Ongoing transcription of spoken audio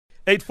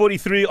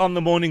8:43 on the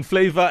Morning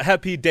Flavor.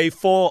 Happy day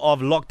 4 of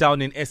lockdown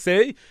in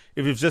SA.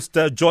 If you've just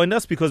joined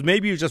us because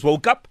maybe you just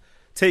woke up,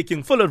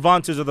 taking full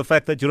advantage of the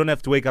fact that you don't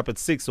have to wake up at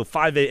 6 or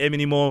 5 a.m.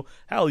 anymore.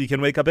 Hell, you can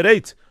wake up at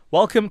 8.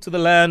 Welcome to the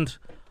land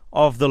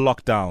of the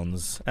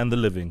lockdowns and the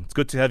living. It's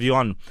good to have you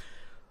on.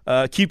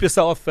 Keep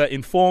yourself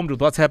informed with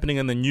what's happening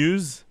in the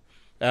news.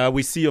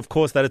 We see, of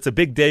course, that it's a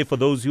big day for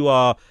those who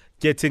are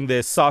getting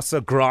their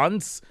SASSA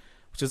grants,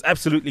 which is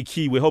absolutely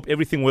key. We hope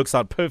everything works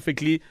out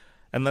perfectly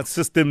and that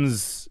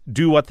systems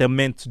do what they're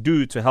meant to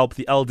do to help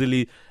the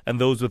elderly and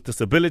those with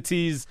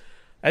disabilities.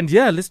 And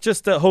yeah, let's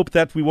just hope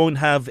that we won't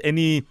have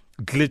any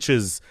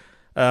glitches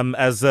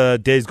as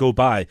days go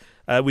by.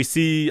 We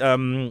see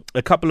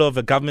a couple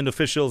of government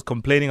officials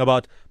complaining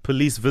about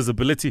police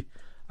visibility.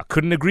 I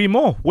couldn't agree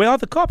more. Where are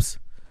the cops?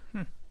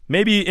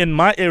 Maybe in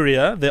my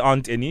area there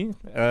aren't any.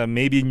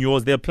 Maybe in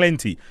yours there are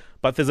plenty.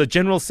 But there's a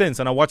general sense,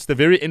 and I watched a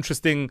very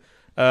interesting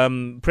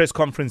press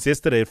conference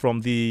yesterday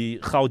from the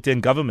Gauteng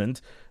government,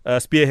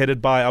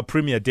 spearheaded by our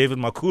Premier, David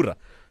Makhura.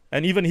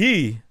 And even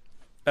he,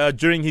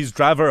 during his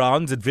drive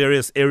arounds at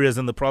various areas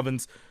in the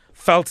province,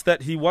 felt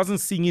that he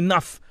wasn't seeing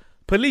enough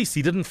police.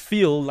 He didn't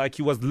feel like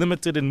he was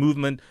limited in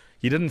movement.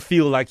 He didn't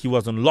feel like he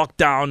was on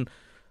lockdown.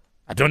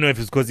 I don't know if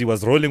it's because he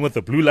was rolling with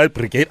the Blue Light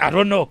Brigade. I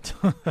don't know.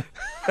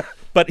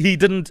 But he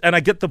didn't, and I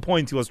get the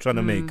point he was trying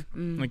to make.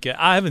 Okay,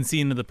 I haven't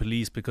seen the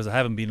police because I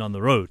haven't been on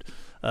the road.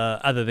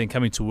 Other than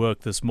coming to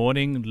work this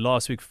morning.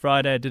 Last week,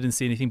 Friday, I didn't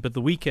see anything, but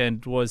the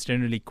weekend was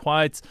generally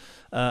quiet.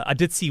 I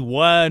did see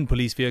one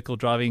police vehicle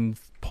driving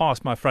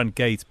past my front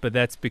gate, but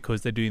that's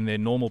because they're doing their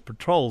normal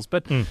patrols.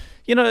 But,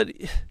 you know,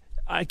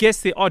 I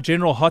guess there are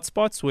general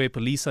hotspots where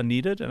police are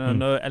needed, and I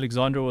know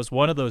Alexandra was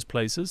one of those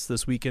places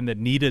this weekend that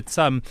needed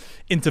some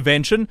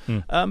intervention.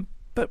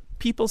 But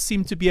people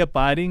seem to be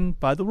abiding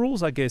by the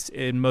rules, I guess,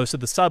 in most of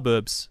the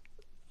suburbs.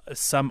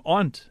 Some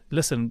aren't.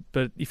 Listen,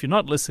 but if you're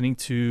not listening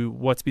to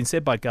what's been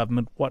said by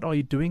government, what are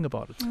you doing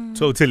about it?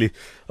 Totally.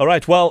 All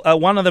right. Well,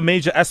 one of the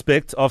major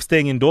aspects of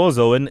staying indoors,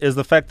 Owen, is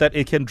the fact that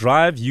it can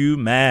drive you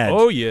mad.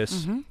 Oh,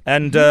 yes.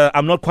 And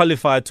I'm not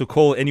qualified to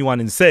call anyone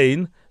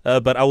insane,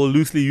 but I will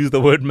loosely use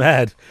the word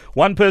mad.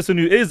 One person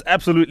who is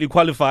absolutely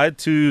qualified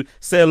to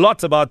say a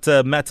lot about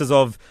matters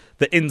of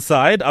the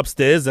inside,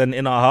 upstairs and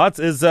in our hearts,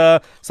 is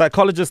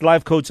psychologist,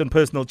 life coach and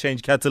personal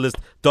change catalyst,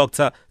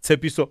 Dr.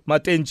 Tshepiso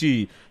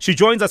Matentjie. She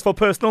joins us for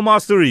Personal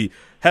Mastery.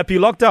 Happy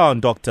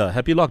lockdown, Doctor.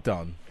 Happy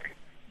lockdown.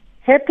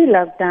 Happy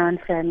lockdown,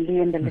 family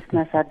and the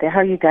listeners out there. How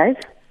are you guys?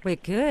 We're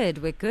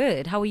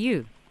good. How are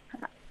you?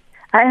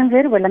 I am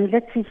very well. I'm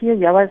glad to hear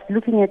you. I was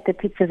looking at the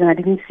pictures and I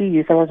didn't see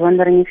you, so I was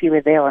wondering if you were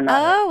there or not.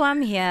 Oh,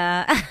 I'm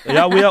here.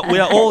 Yeah, we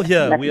are all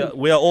here.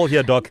 We are all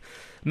here, Doc.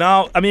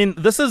 Now, I mean,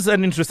 this is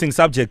an interesting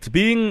subject.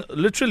 Being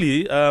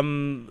literally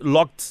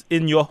locked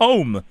in your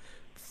home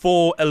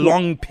for a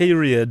long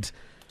period.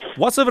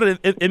 What sort of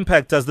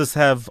impact does this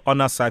have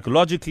on us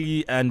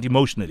psychologically and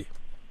emotionally?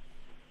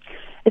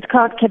 It's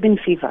called cabin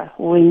fever,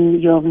 when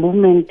your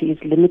movement is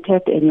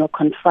limited and you're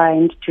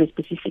confined to a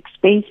specific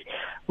space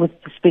with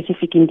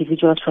specific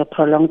individuals for a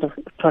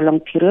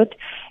prolonged period.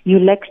 You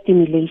lack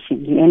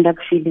stimulation. You end up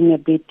feeling a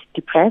bit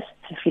depressed,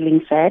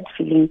 feeling sad,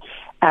 feeling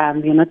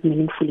you're not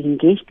meaningfully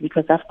engaged,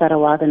 because after a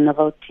while the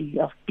novelty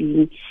of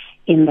being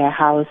in the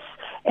house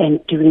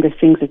and doing the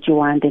things that you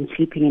want and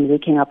sleeping and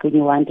waking up when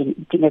you want and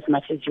eating as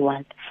much as you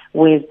want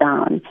wears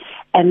down.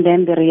 And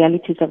then the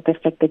realities of the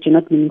fact that you're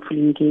not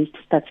meaningfully engaged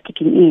starts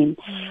kicking in.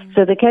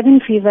 So the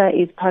cabin fever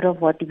is part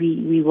of what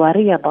we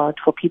worry about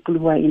for people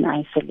who are in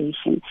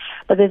isolation.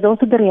 But there's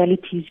also the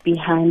realities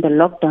behind the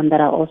lockdown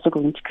that are also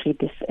going to create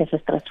this as a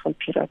stressful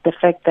period. The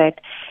fact that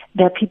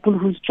there are people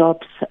whose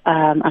jobs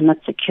are not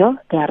secure,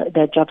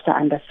 their jobs are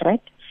under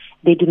threat.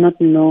 They do not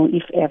know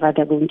if ever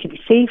they're going to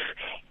be safe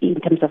in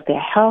terms of their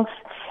health.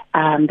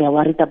 They're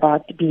worried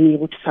about being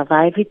able to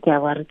survive it. They're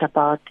worried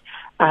about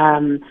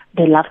the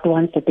loved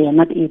ones that they are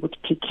not able to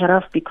take care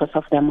of because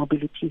of their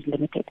mobility is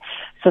limited.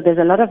 So there's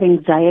a lot of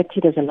anxiety,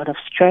 there's a lot of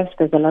stress,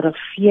 there's a lot of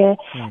fear,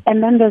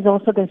 and then there's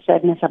also the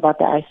sadness about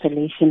the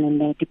isolation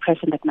and the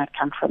depression that might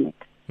come from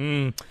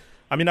it.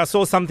 I mean, I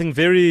saw something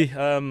very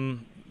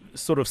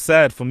sort of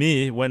sad for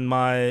me when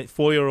my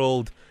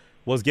 4-year-old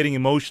was getting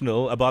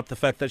emotional about the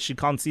fact that she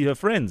can't see her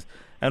friends.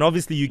 And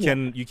obviously you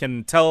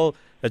can tell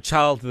a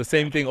child the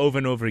same thing over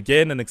and over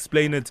again and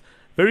explain it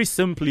very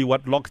simply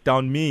what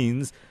lockdown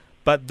means,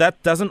 but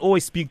that doesn't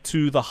always speak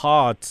to the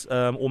heart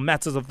or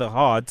matters of the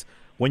heart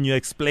when you're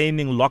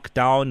explaining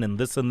lockdown and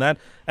this and that.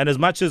 And as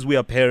much as we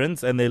are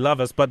parents and they love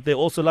us, but they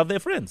also love their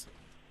friends.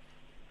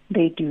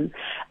 They do.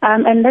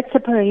 And that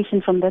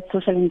separation from that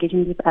social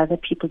engagement with other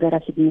people that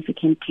are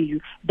significant to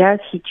you does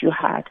hit you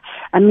hard.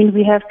 I mean,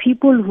 we have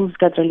people who've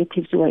got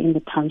relatives who are in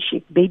the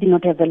township. They do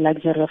not have the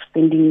luxury of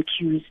standing in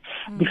queues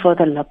before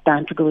the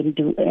lockdown to go and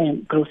do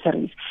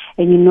groceries.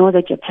 And you know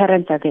that your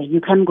parents are there.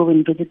 You can't go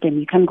and visit them.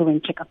 You can't go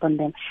and check up on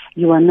them.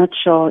 You are not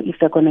sure if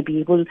they're going to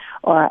be able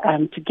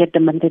to get the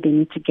money that they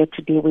need to get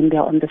today when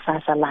they're on the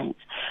SASSA lines.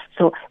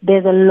 So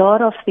there's a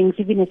lot of things,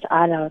 even as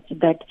adults,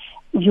 that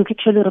you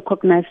actually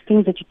recognize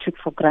things that you took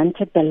for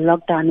granted. The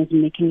lockdown is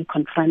making you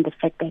confront the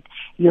fact that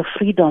your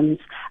freedoms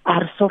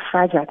are so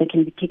fragile, they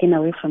can be taken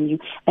away from you,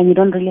 and you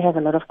don't really have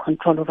a lot of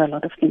control over a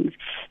lot of things.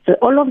 So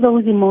all of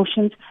those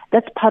emotions,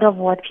 that's part of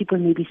what people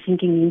may be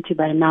sinking into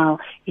by now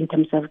in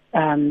terms of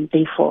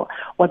day 4.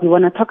 What we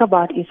want to talk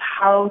about is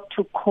how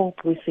to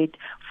cope with it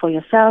for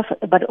yourself,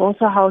 but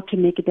also how to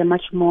make it a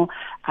much more,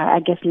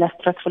 less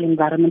stressful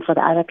environment for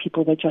the other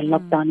people that you're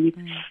locked down with,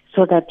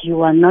 so that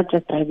you are not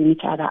just driving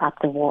each other up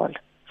the wall.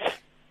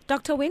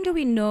 Doctor, when do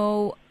we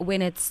know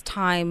when it's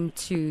time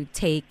to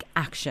take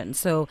action?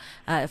 So,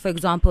 for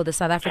example, the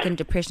South African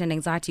Depression and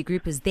Anxiety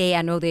Group is there.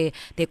 I know their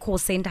call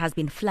center has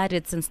been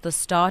flooded since the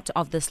start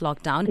of this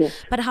lockdown. Yes.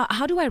 But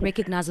how do I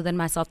recognize within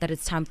myself that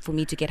it's time for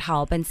me to get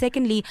help? And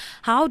secondly,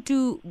 how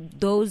do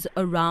those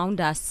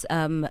around us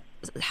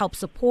help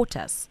support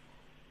us?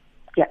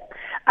 Yeah.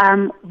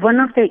 One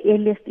of the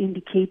earliest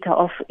indicator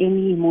of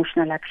any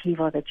emotional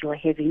upheaval that you are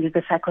having is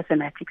the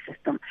psychosomatic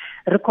system.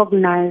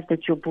 Recognize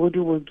that your body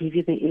will give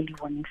you the early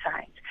warning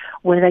signs.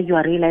 Whether you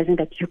are realizing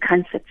that you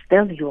can't sit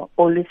still, you are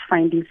always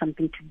finding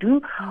something to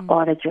do,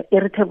 or that you're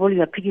irritable,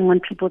 you are picking on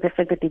people, the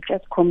fact that they've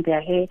just combed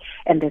their hair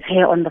and there's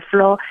hair on the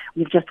floor,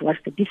 you've just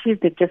washed the dishes,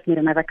 they've just made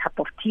another cup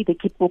of tea, they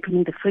keep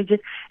opening the fridges,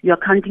 you are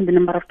counting the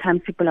number of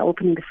times people are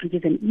opening the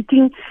fridges and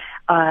eating,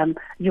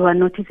 you are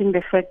noticing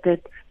the fact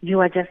that you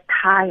are just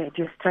tired,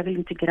 you're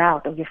struggling to get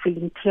out, or you're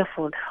feeling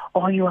tearful,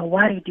 or you are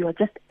worried, you are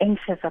just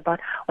anxious about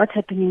what's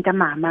happening to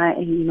mama,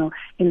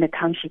 in the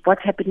township,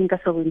 what's happening to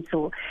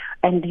so-and-so,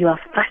 and you are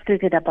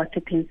frustrated about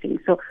certain things.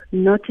 So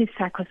notice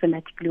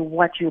psychosomatically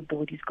what your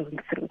body is going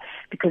through,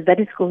 because that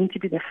is going to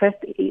be the first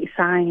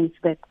signs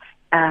that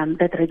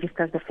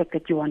registers the fact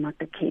that you are not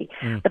okay.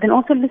 But then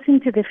also listen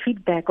to the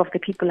feedback of the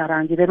people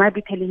around you. They might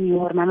be telling you,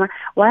 "Oh, Mama,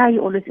 why are you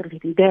always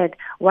irritating? Dad,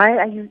 why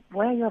are you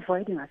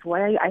avoiding us?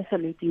 Why are you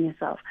isolating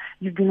yourself?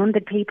 You've been on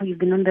the paper, you've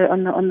been on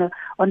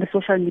the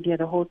social media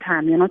the whole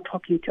time. You're not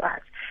talking to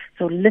us."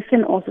 So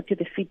listen also to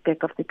the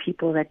feedback of the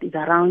people that is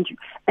around you,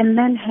 and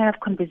then have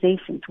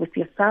conversations with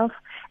yourself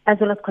as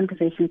well as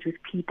conversations with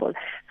people.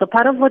 So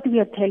part of what we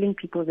are telling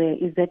people there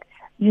is that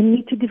you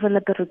need to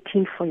develop a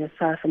routine for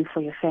yourself and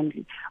for your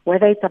family,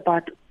 whether it's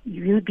about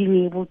you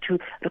being able to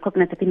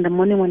recognize that in the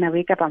morning when I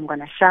wake up, I'm going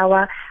to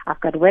shower,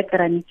 I've got work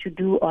that I need to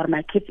do, or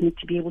my kids need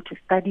to be able to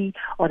study,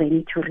 or they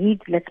need to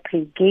read, let's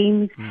play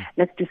games,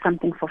 let's do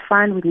something for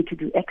fun, we need to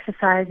do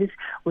exercises,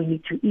 we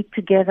need to eat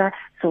together.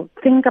 So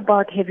think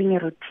about having a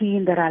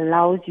routine that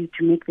allows you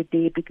to make the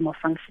day a bit more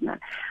functional.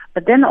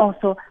 But then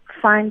also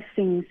find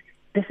things,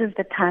 this is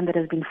the time that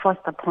has been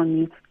forced upon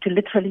you to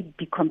literally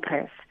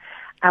decompress.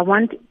 I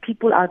want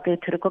people out there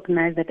to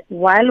recognize that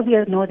while we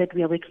know that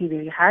we are working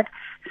very hard,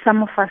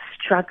 some of us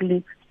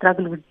struggle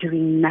with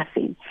doing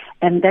nothing.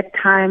 And that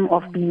time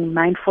of being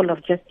mindful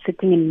of just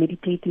sitting and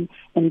meditating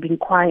and being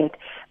quiet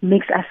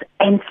makes us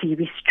antsy.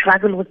 We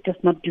struggle with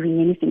just not doing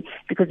anything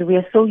because we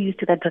are so used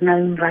to the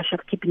adrenaline rush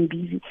of keeping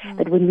busy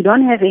that when we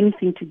don't have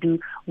anything to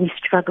do, we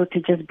struggle to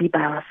just be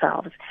by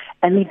ourselves.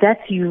 And if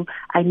that's you,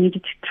 I need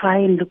you to try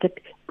and look at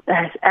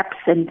apps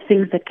and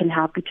things that can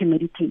help you to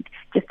meditate,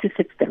 just to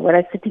sit still, whether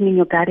it's sitting in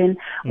your garden,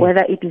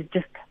 whether it is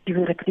just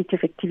doing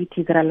repetitive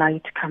activities that allow you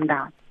to calm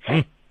down.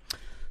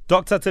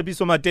 Dr.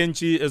 Tshepiso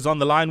Matentjie is on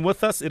the line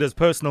with us. It is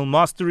Personal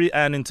Mastery,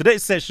 and in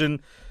today's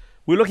session,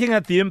 we're looking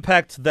at the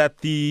impact that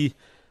the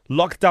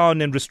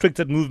lockdown and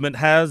restricted movement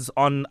has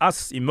on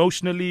us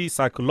emotionally,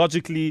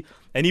 psychologically,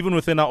 and even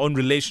within our own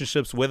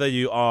relationships, whether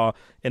you are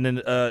in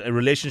a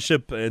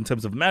relationship in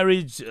terms of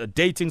marriage,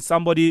 dating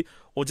somebody,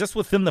 or just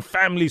within the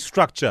family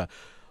structure.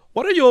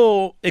 What are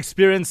your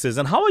experiences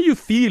and how are you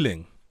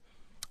feeling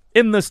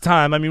in this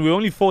time? I mean, we're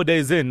only 4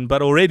 days in,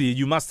 but already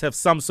you must have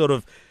some sort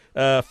of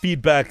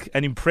feedback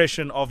and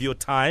impression of your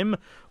time.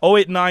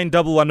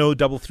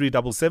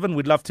 089-110-3377.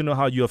 We'd love to know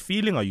how you're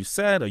feeling. Are you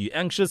sad? Are you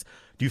anxious?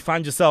 Do you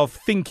find yourself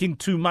thinking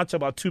too much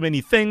about too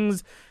many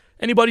things?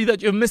 Anybody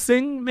that you're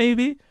missing,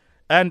 maybe?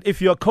 And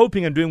if you're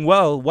coping and doing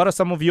well, what are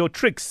some of your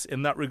tricks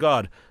in that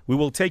regard? We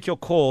will take your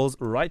calls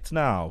right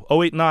now.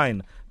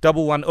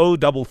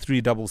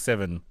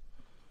 089-110-3377.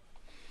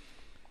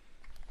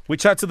 We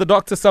chat to the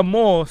doctor some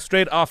more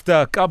straight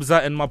after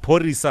Kabza and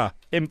Maporisa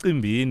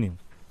emcimbini.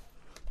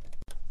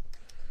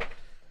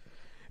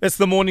 It's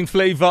the morning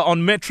flavor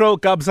on Metro,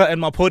 Kabza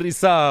and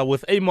Maporisa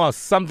with Amos,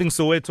 Something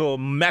Soweto,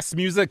 Mass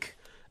Music,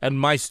 and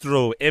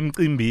Maestro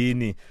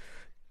emcimbini.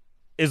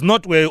 Is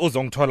not where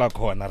uzongithola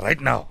khona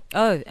right now.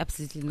 Oh,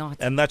 absolutely not.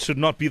 And that should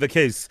not be the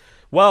case.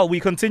 Well, we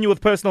continue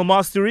with Personal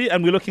Mastery,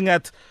 and we're looking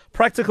at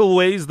practical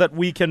ways that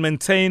we can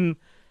maintain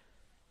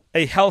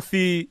a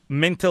healthy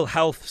mental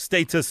health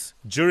status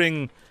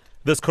during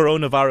this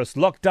coronavirus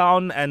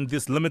lockdown and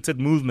this limited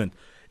movement.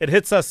 It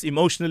hits us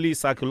emotionally,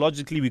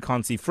 psychologically. We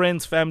can't see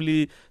friends,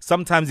 family,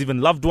 sometimes even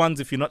loved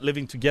ones if you're not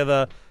living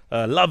together,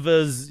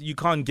 lovers. You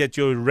can't get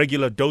your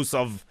regular dose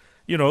of,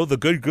 the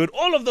good.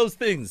 All of those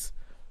things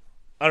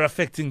are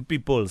affecting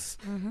people's.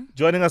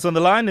 Joining us on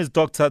the line is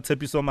Dr.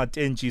 Tshepiso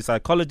Matentjie,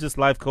 psychologist,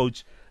 life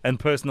coach, and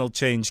personal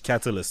change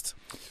catalyst.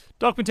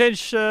 Doc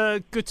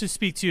Matentjie, good to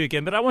speak to you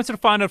again. But I wanted to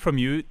find out from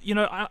you,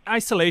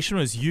 isolation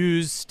was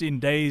used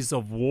in days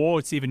of war.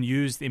 It's even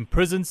used in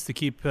prisons to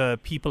keep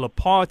people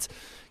apart.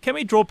 Can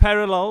we draw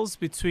parallels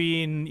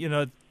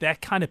between, that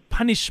kind of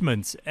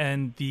punishment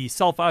and the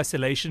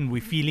self-isolation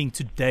we're feeling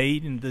today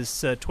in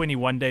this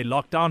 21-day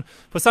lockdown?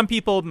 For some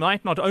people, it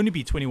might not only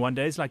be 21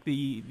 days, like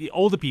the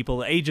older people,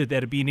 the aged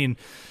that have been in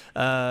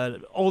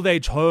old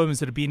age homes,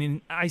 that have been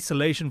in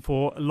isolation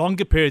for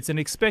longer periods than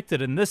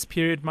expected. And this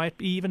period might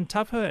be even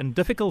tougher and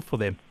difficult for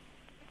them.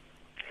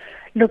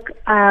 Look,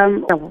 I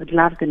would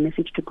love the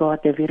message to go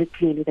out there very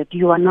clearly that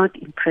you are not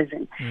in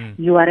prison.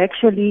 You are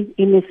actually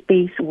in a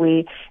space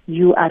where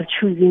you are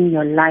choosing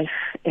your life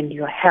and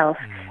your health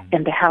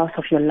and the health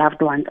of your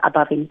loved ones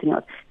above anything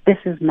else. This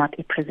is not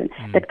a prison.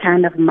 That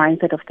kind of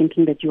mindset of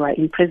thinking that you are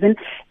in prison,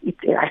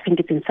 I think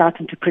it's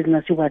insulting to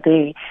prisoners who are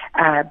there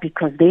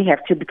because they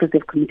have to, because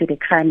they've committed a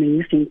crime, and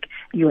you think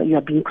you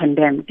are being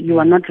condemned. You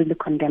are not really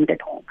condemned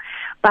at home.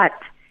 But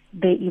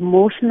the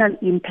emotional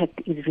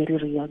impact is very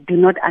real. Do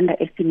not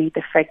underestimate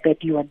the fact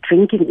that you are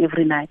drinking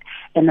every night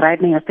and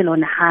right now you're still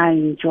on a high,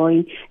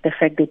 enjoying the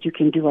fact that you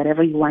can do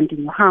whatever you want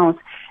in your house,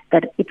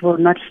 that it will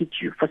not hit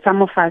you. For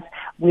some of us,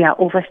 we are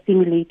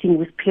overstimulating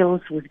with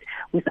pills,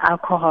 with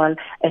alcohol,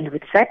 and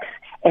with sex.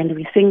 And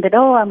we think that,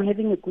 I'm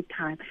having a good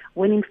time,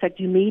 when in fact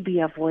you may be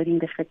avoiding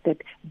the fact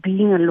that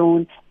being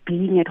alone,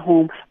 being at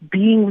home,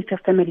 being with your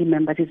family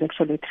members is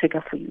actually a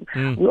trigger for you.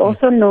 We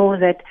also know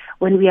that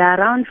when we are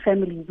around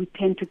family, we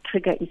tend to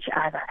trigger each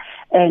other.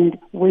 And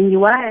when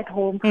you are at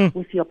home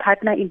with your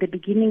partner, in the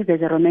beginning,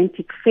 there's a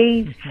romantic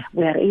phase.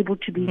 We are able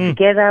to be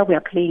together. We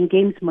are playing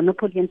games,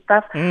 Monopoly and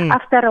stuff.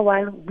 After a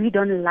while, we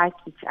don't like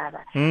each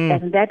other.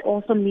 And that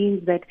also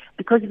means that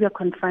because we are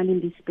confined in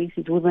these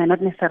spaces, we will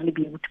not necessarily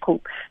be able to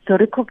cope. So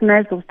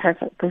recognize those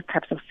types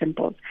of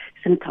symptoms.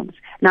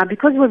 Now,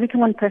 because we're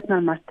working on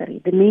personal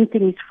mastery, the main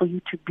thing is for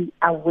you to be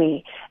aware.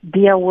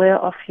 Be aware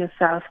of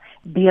yourself.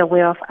 Be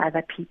aware of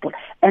other people.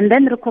 And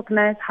then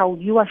recognize how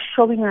you are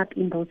showing up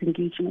in those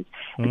engagements.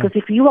 Because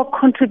if you are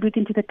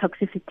contributing to the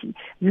toxicity,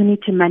 you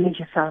need to manage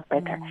yourself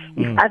better.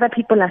 If other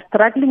people are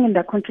struggling and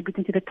they're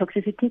contributing to the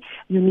toxicity,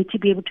 you need to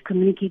be able to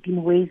communicate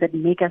in ways that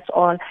make us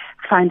all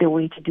find a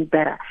way to do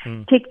better.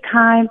 Take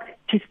time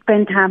to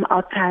spend time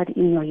outside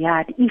in your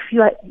yard. If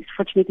you are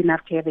fortunate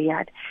enough to have a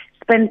yard,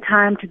 spend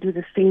time to do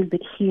the things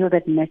that heal,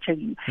 that nurture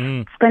you.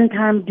 Spend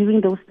time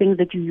doing those things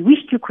that you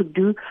wished you could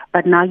do,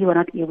 but now you are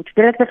not able to.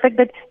 Like the fact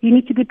that you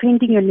need to be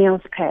painting your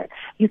nails pale.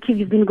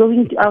 You've been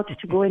going out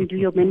to go and do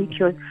your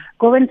manicures.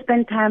 Go and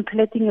spend time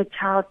plaiting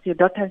your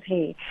daughter's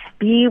hair.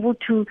 Be able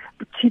to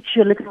teach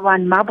your little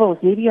one marbles.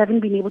 Maybe you haven't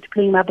been able to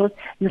play marbles.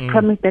 You've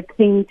promised that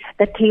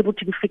table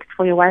to be fixed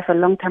for your wife a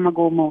long time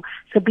ago more.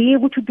 So be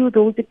able to do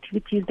those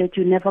activities that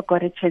you never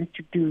got a chance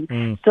to do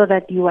so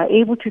that you are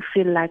able to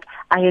feel like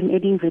I am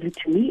adding value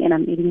to me and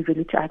I'm adding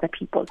value to other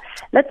people.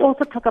 Let's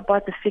also talk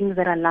about the things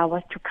that allow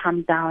us to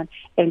calm down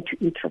and to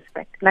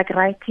introspect, like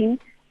writing,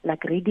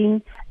 like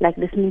reading, like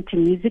listening to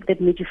music that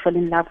made you fall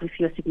in love with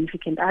your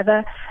significant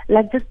other,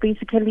 like just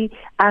basically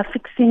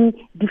fixing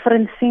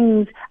different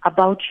things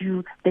about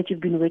you that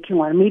you've been working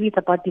on. Maybe it's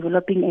about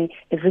developing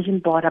a vision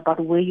board about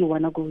where you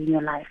want to go in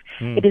your life.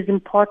 It is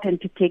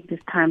important to take this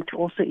time to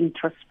also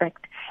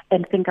introspect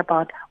and think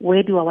about,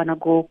 where do I want to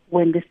go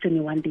when this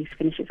 21 days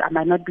finishes? I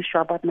might not be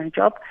sure about my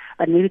job,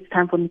 but maybe it's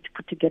time for me to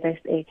put together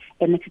an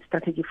exit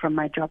strategy from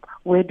my job.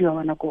 Where do I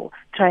want to go?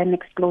 Try and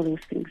explore those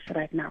things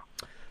right now.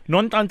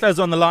 Nonhlanhla is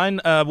on the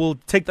line. We'll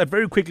take that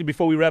very quickly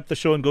before we wrap the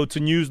show and go to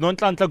news.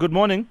 Nonhlanhla, good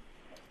morning.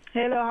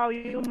 Hello, how are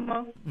you,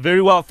 Ma?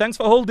 Very well. Thanks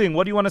for holding.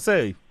 What do you want to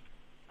say?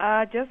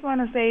 I just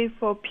want to say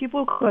for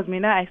people, because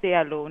I stay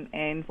alone,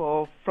 and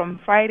from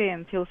Friday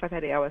until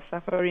Saturday, I was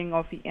suffering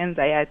of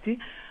anxiety.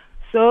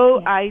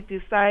 So I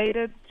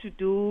decided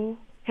to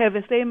have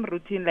the same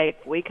routine,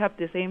 like wake up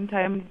the same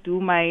time, do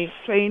my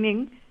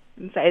training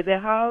inside the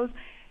house.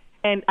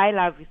 And I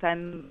love the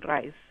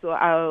sunrise, so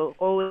I'll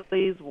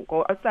always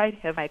go outside,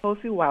 have my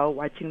coffee while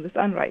watching the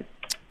sunrise.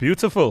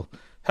 Beautiful.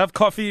 Have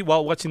coffee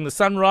while watching the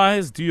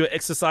sunrise. Do your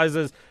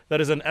exercises. That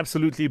is an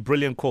absolutely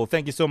brilliant call.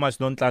 Thank you so much,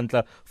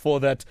 Nonhlanhla,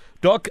 for that.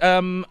 Doc,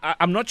 I'm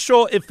not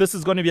sure if this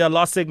is going to be our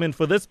last segment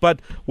for this,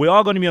 but we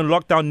are going to be on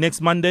lockdown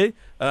next Monday.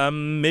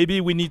 Maybe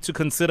we need to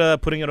consider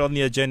putting it on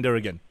the agenda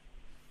again.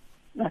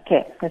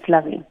 Okay, that's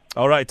lovely.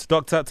 All right,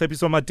 Dr.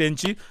 Tshepiso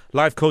Matentjie,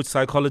 life coach,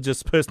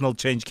 psychologist, personal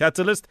change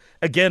catalyst,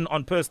 again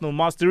on personal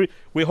mastery.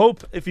 We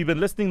hope, if you've been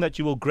listening, that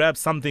you will grab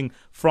something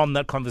from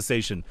that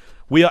conversation.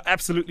 We are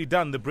absolutely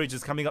done. The bridge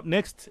is coming up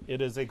next.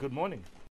 It is a good morning.